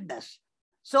madness?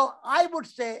 So I would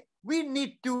say we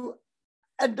need to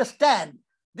understand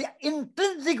the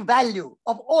intrinsic value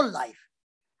of all life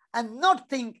and not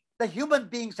think that human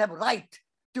beings have right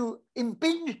to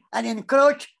impinge and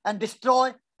encroach and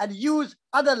destroy and use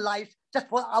other lives just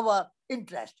for our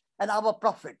interest and our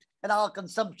profit and our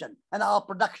consumption and our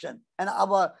production and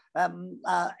our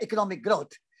economic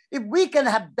growth. If we can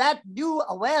have that new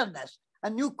awareness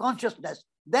and new consciousness,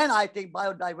 then I think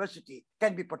biodiversity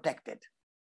can be protected.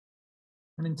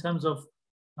 And in terms of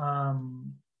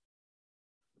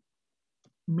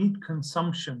meat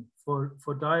consumption for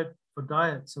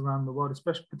diets around the world,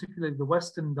 especially particularly the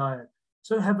Western diet,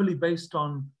 so heavily based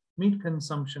on meat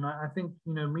consumption. I think,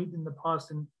 meat in the past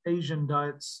in Asian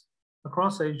diets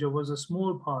across Asia was a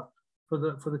small part for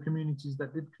the communities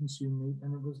that did consume meat,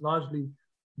 and it was largely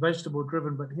vegetable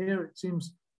driven. But here it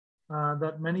seems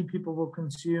that many people will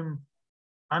consume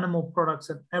animal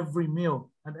products at every meal,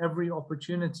 at every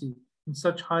opportunity, in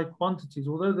such high quantities.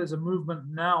 Although there's a movement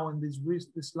now in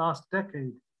this last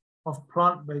decade of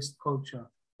plant-based culture,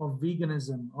 of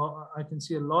veganism, I can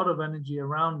see a lot of energy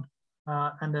around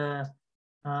and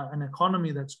an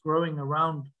economy that's growing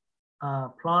around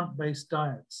plant-based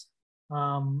diets.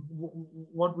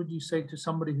 What would you say to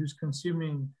somebody who's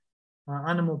consuming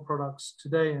animal products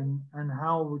today, and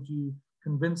how would you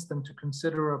convince them to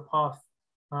consider a path,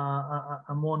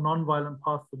 a more non-violent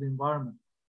path for the environment?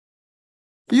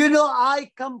 You know, I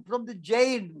come from the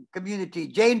Jain community,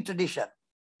 Jain tradition.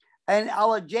 And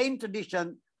our Jain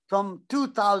tradition from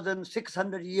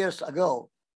 2,600 years ago,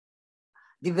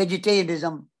 the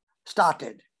vegetarianism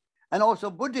started. And also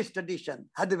Buddhist tradition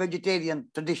had the vegetarian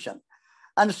tradition.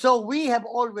 And so we have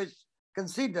always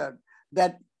considered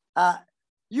that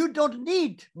you don't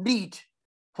need meat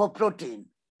for protein.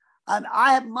 And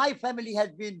my family has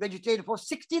been vegetarian for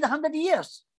 1,600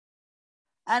 years.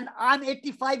 And I'm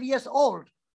 85 years old.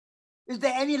 Is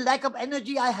there any lack of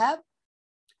energy I have?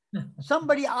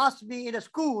 Somebody asked me in a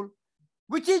school,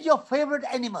 which is your favorite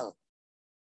animal?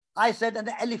 I said, an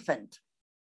elephant.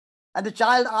 And the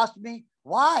child asked me,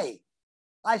 why?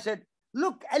 I said,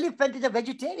 look, elephant is a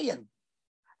vegetarian.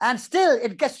 And still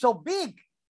it gets so big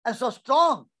and so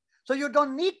strong. So you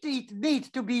don't need to eat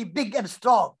meat to be big and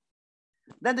strong.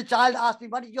 Then the child asked me,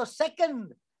 what is your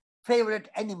second favorite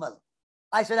animal?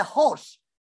 I said, a horse.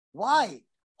 Why?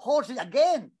 Horse is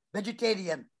again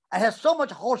vegetarian and has so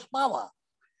much horsepower.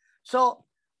 So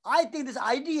I think this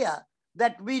idea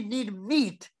that we need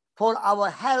meat for our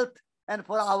health and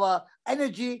for our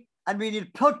energy and we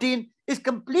need protein is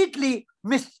completely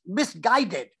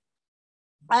misguided.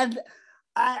 And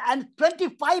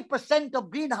 25% of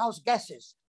greenhouse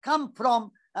gases come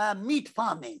from meat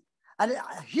farming. And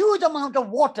a huge amount of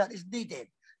water is needed.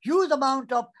 Huge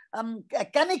amount of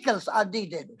chemicals are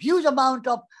needed. Huge amount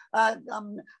of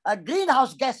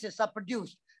greenhouse gases are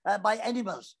produced by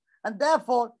animals. And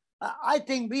therefore, I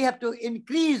think we have to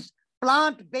increase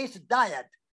plant-based diet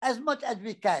as much as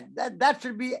we can. That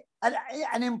should be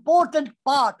an important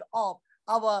part of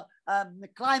our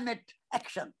climate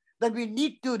action, that we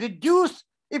need to reduce,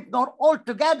 if not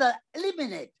altogether,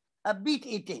 eliminate meat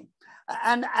eating.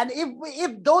 And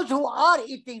if those who are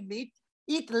eating meat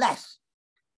eat less,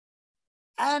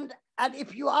 and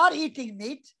if you are eating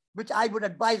meat, which I would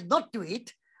advise not to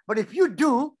eat, but if you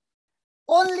do,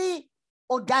 only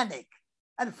organic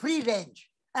and free range,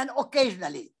 and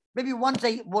occasionally, maybe once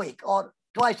a week or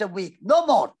twice a week, no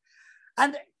more.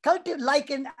 And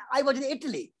I was in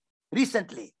Italy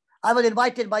recently. I was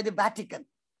invited by the Vatican.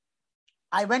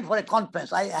 I went for a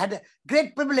conference. I had a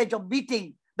great privilege of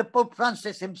meeting the Pope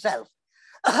Francis himself.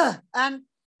 and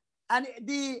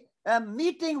the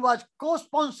meeting was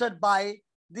co-sponsored by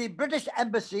the British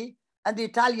Embassy and the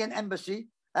Italian Embassy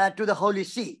to the Holy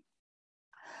See.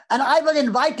 And I was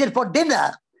invited for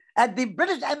dinner at the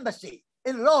British Embassy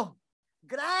in Rome.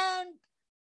 Grand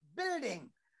building,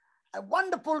 a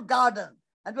wonderful garden,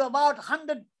 and there were about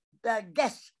 100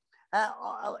 guests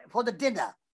for the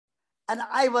dinner. And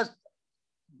I was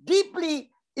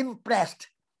deeply impressed,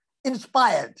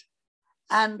 inspired,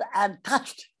 and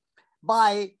touched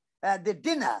by the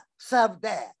dinner served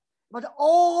there. But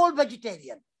all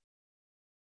vegetarian.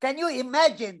 Can you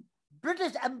imagine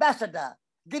British ambassador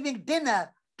giving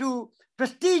dinner to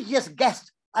prestigious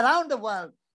guests around the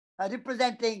world,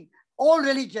 representing all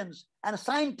religions and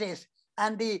scientists,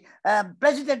 and the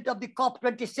president of the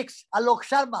COP26, Alok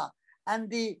Sharma, and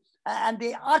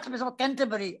the Archbishop of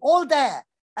Canterbury, all there.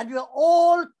 And we were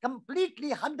all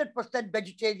completely 100%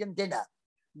 vegetarian dinner.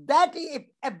 That if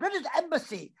a British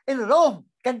embassy in Rome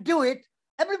can do it,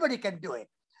 everybody can do it.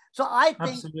 So I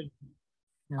think,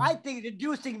 I think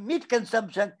reducing meat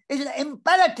consumption is an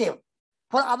imperative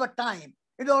for our time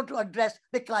in order to address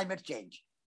the climate change.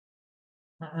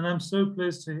 And I'm so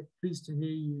pleased to hear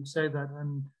you say that.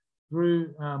 And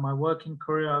through my working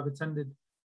career, I've attended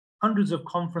hundreds of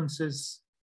conferences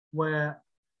where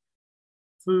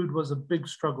food was a big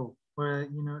struggle, where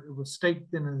it was steak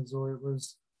dinners or it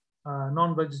was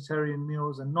non-vegetarian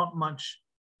meals and not much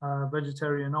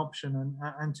vegetarian option.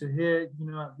 And to hear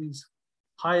at these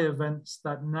high events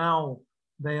that now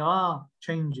they are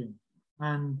changing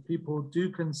and people do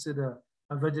consider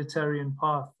a vegetarian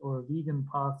path or a vegan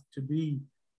path to be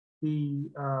the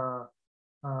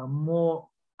more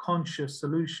conscious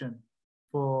solution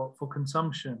for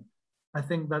consumption. I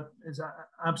think that is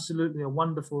absolutely a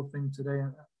wonderful thing today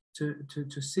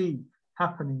to see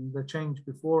happening, the change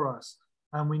before us,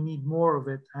 and we need more of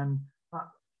it. And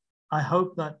I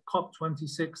hope that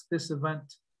COP26, this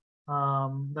event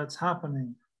that's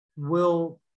happening,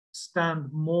 will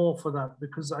stand more for that,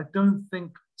 because I don't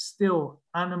think still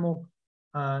animal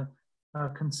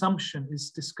consumption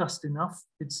is discussed enough.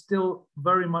 It's still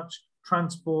very much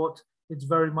transport, it's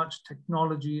very much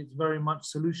technology, it's very much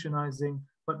solutionizing,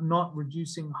 but not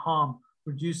reducing harm,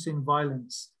 reducing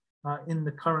violence in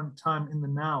the current time, in the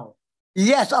now.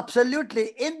 Yes,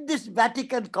 absolutely. In this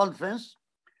Vatican conference,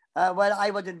 where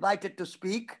I was invited to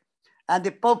speak, and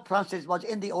the Pope Francis was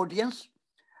in the audience,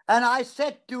 and I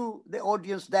said to the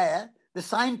audience there, the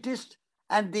scientists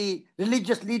and the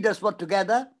religious leaders were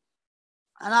together,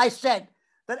 And I said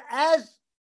that as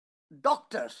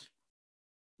doctors,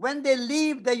 when they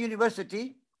leave the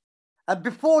university,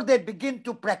 before they begin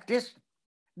to practice,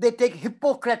 they take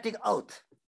Hippocratic oath.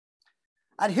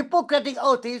 And Hippocratic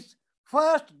oath is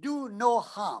first do no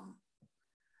harm.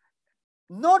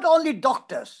 Not only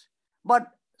doctors,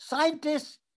 but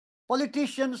scientists,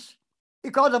 politicians,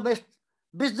 economists,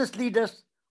 business leaders,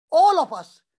 all of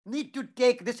us need to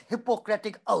take this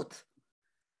Hippocratic oath.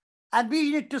 And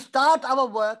we need to start our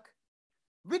work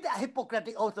with a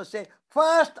Hippocratic oath to say,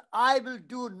 first, I will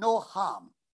do no harm.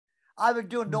 I will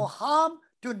do no harm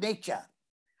to nature.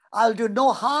 I will do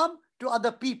no harm to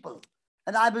other people.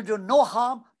 And I will do no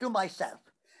harm to myself.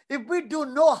 If we do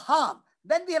no harm,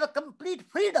 then we have a complete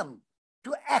freedom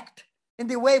to act in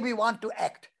the way we want to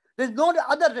act. There's no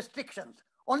other restrictions.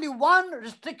 Only one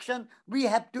restriction we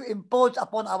have to impose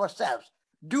upon ourselves.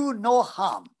 Do no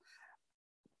harm.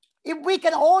 If we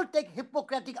can all take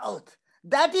Hippocratic oath,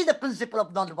 that is the principle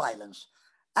of non-violence.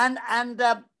 And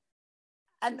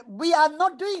we are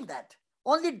not doing that.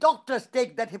 Only doctors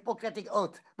take that Hippocratic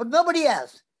oath, but nobody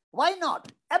else. Why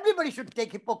not? Everybody should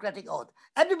take Hippocratic oath.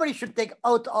 Everybody should take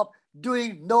oath of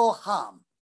doing no harm.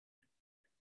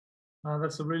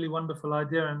 That's a really wonderful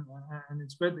idea, and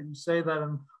it's great that you say that.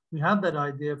 And we have that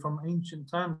idea from ancient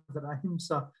times that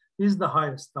Ahimsa is the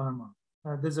highest dharma.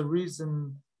 There's a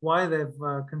reason why they've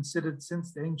considered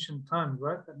since the ancient times,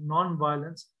 right? That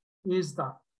non-violence is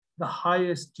the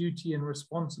highest duty and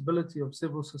responsibility of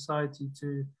civil society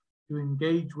to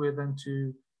engage with and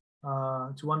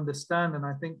to understand. And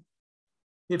I think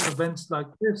if events like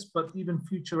this, but even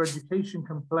future education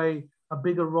can play a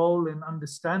bigger role in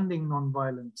understanding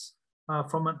non-violence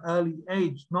from an early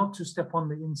age, not to step on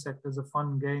the insect as a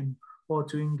fun game or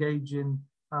to engage in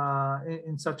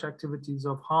such activities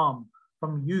of harm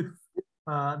from youth,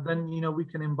 then we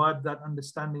can imbibe that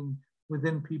understanding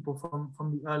within people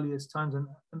from the earliest times. And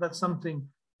that's something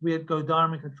we at Go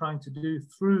Dharmic are trying to do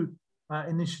through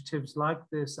initiatives like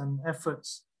this and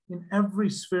efforts in every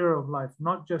sphere of life,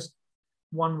 not just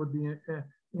one with the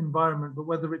environment, but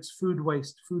whether it's food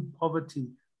waste, food poverty,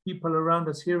 people around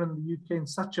us here in the UK, in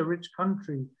such a rich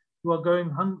country, who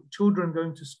are children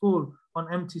going to school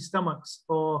on empty stomachs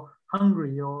or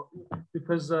hungry, or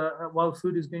because while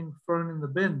food is being thrown in the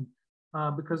bin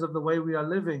because of the way we are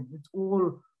living. It's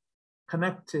all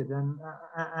connected,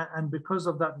 and because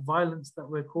of that violence that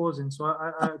we're causing. So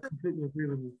I completely agree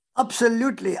with you.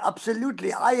 Absolutely,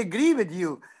 absolutely. I agree with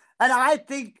you. And I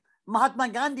think Mahatma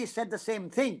Gandhi said the same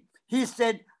thing. He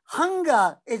said,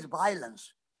 hunger is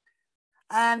violence,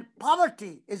 and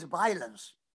poverty is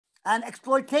violence, and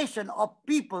exploitation of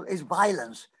people is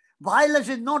violence. Violence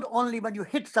is not only when you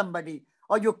hit somebody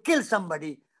or you kill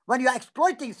somebody, when you're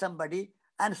exploiting somebody,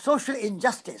 and social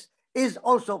injustice is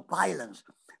also violence.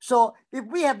 So if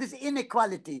we have this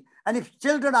inequality, and if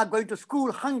children are going to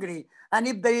school hungry, and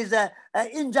if there is a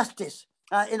injustice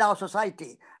in our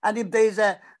society, and if there is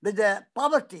a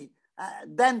poverty,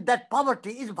 then that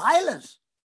poverty is violence.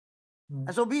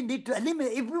 And so we need to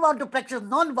eliminate. If we want to practice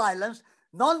non-violence,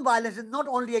 non-violence is not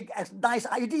only a nice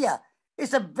idea,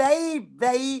 it's a very,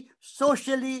 very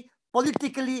socially,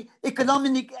 politically,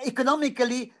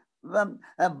 economically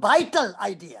vital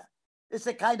idea. It's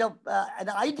a kind of an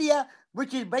idea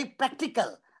which is very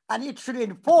practical, and it should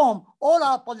inform all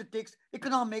our politics,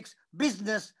 economics,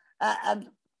 business, and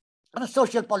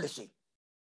social policy.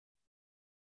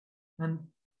 And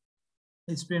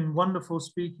it's been wonderful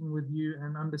speaking with you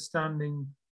and understanding.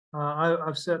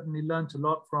 I've certainly learned a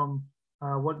lot from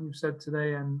what you've said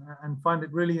today, and find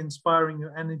it really inspiring,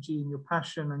 your energy and your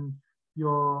passion and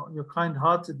your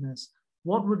kind-heartedness.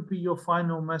 What would be your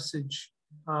final message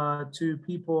to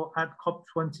people at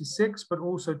COP26, but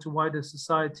also to wider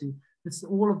society? It's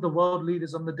all of the world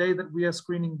leaders on the day that we are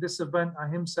screening this event,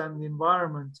 Ahimsa and the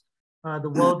environment. The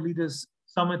World Leaders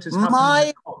Summit is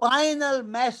happening.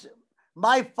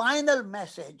 My final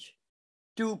message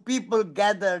to people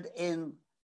gathered in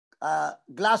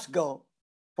Glasgow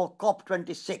for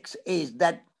COP26 is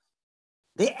that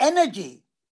the energy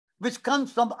which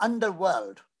comes from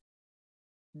underworld,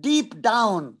 deep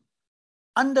down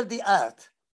under the earth,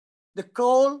 the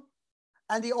coal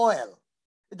and the oil,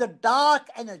 the dark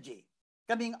energy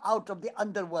coming out of the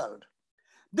underworld.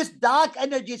 This dark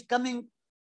energy is coming,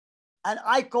 and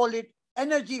I call it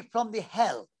energy from the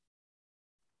hell.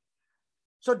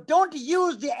 So don't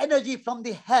use the energy from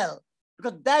the hell,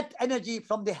 because that energy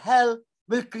from the hell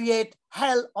will create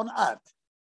hell on earth.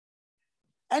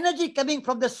 Energy coming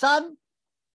from the sun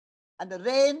and the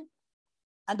rain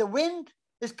and the wind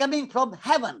is coming from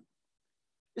heaven.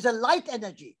 It's a light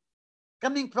energy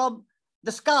coming from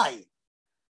the sky.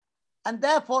 And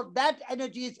therefore, that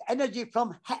energy is energy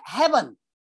from heaven.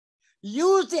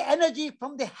 Use the energy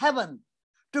from the heaven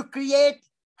to create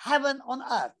heaven on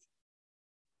earth.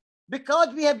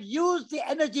 Because we have used the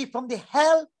energy from the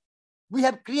hell, we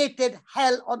have created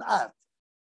hell on earth.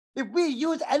 If we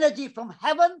use energy from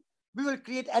heaven, we will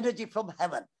create energy from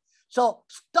heaven. So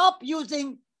stop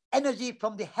using energy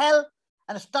from the hell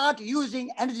and start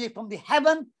using energy from the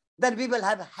heaven, then we will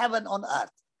have heaven on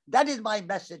earth. That is my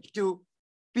message to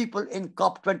people in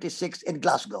COP26 in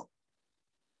Glasgow.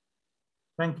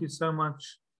 Thank you so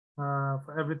much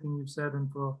for everything you've said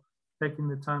and for taking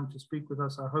the time to speak with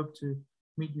us. I hope to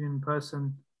meet you in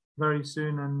person very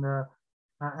soon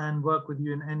and work with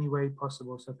you in any way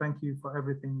possible. So thank you for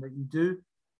everything that you do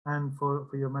and for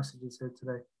your messages here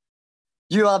today.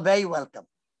 You are very welcome.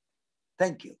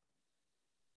 Thank you.